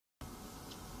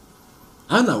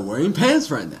I'm not wearing pants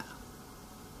right now.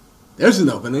 There's an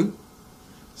opening.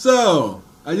 So,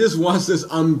 I just watched this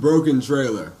Unbroken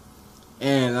trailer.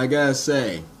 And I gotta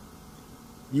say,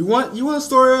 you want a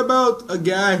story about a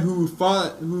guy who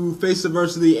faced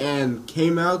adversity and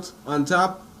came out on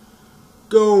top?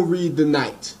 Go read The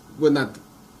Night. Well, not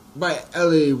by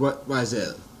Elie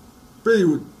Wiesel.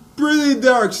 Pretty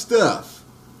dark stuff.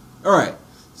 Alright,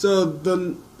 so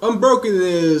the Unbroken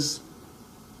is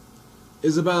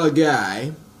about a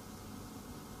guy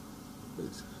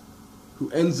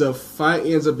who ends up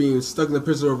being stuck in a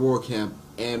prisoner of war camp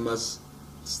and must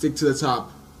stick to the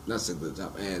top, not stick to the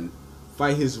top, and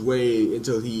fight his way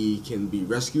until he can be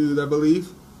rescued, I believe.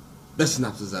 Best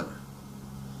synopsis ever.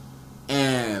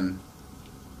 And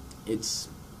it's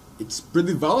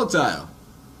pretty volatile.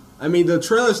 I mean, the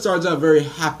trailer starts out very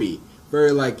happy,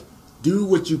 very like, do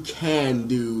what you can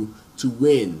do to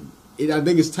win. I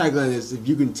think its tagline is, if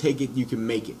you can take it, you can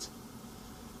make it.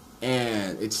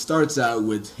 And it starts out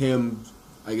with him,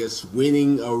 I guess,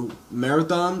 winning a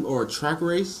marathon or a track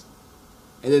race.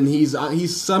 And then he's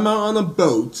somehow on a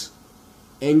boat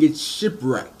and gets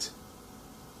shipwrecked.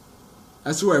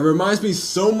 I swear, it reminds me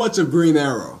so much of Green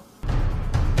Arrow.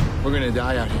 We're gonna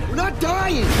die out here. We're not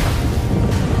dying!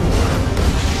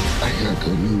 I got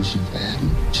good news and bad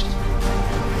news.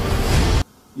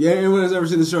 Yeah, anyone has ever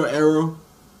seen the show Arrow?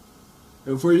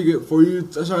 And before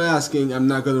you start asking, I'm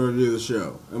not gonna review the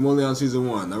show. I'm only on season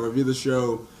 1. I'll review the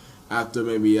show after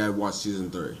maybe I watch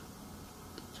season 3.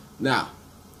 Now,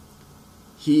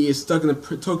 he is stuck in a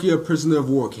Tokyo prisoner of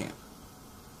war camp.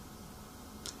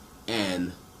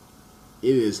 And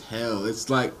it is hell.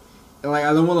 It's like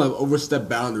I don't want to overstep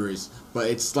boundaries, but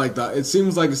it's like it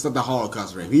seems like it's not the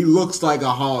Holocaust for him. He looks like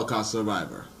a Holocaust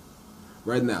survivor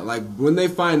right now. Like when they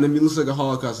find him, he looks like a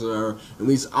Holocaust survivor, and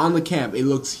when he's on the camp, he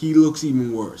looks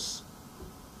even worse.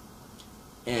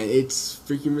 And it's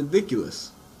freaking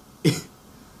ridiculous.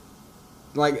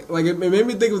 like it made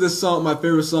me think of this song, my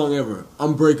favorite song ever,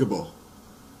 Unbreakable.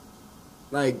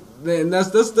 Like, and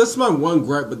that's my one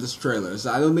gripe with this trailer.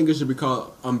 So I don't think it should be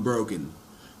called Unbroken,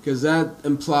 because that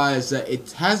implies that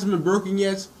it hasn't been broken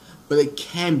yet, but it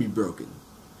can be broken.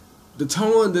 The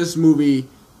tone of this movie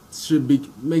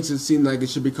makes it seem like it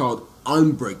should be called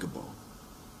Unbreakable,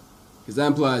 because that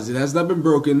implies it has not been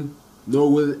broken, nor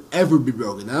will it ever be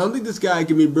broken. I don't think this guy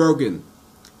can be broken.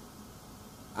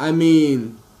 I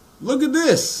mean, look at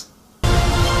this. If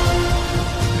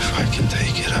I can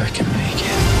take it, I can make it.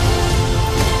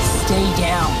 Stay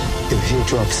down. If he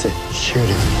drops it, shoot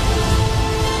him.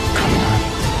 Come on.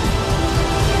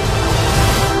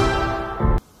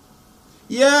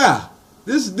 Yeah,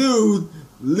 this dude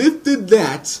lifted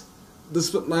that,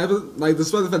 despite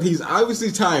the fact he's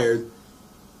obviously tired,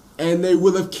 and they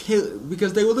would have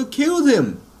killed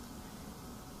him.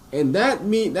 And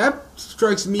that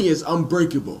strikes me as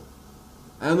unbreakable.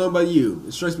 I don't know about you.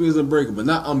 It strikes me as unbreakable,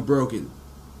 not unbroken.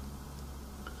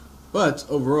 But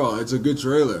overall, it's a good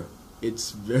trailer.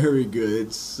 It's very good.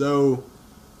 It's so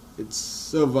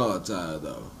volatile,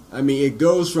 though. I mean, it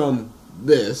goes from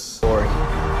this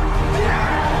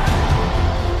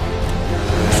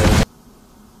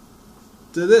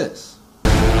to this.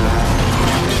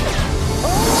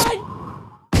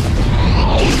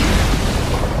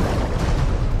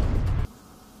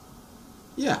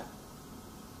 Yeah.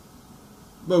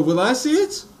 But will I see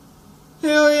it?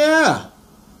 Hell yeah.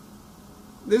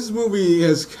 This movie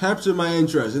has captured my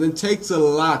interest, and it takes a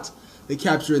lot to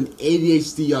capture an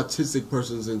ADHD autistic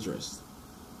person's interest.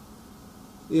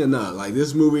 Yeah, no, like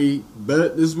this movie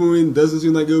doesn't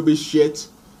seem like it would be shit.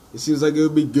 It seems like it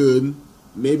would be good,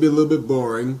 maybe a little bit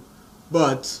boring,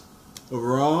 but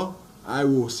overall, I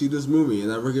will see this movie,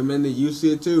 and I recommend that you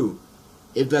see it too,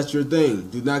 if that's your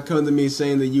thing. Do not come to me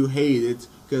saying that you hate it,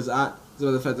 because it's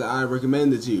about the fact that I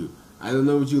recommend it to you. I don't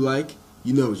know what you like.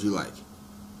 You know what you like.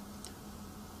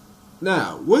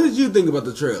 Now, what did you think about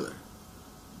the trailer?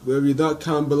 Whatever you thought,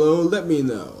 comment below, let me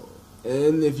know.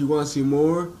 And if you want to see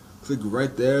more, click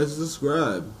right there to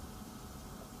subscribe.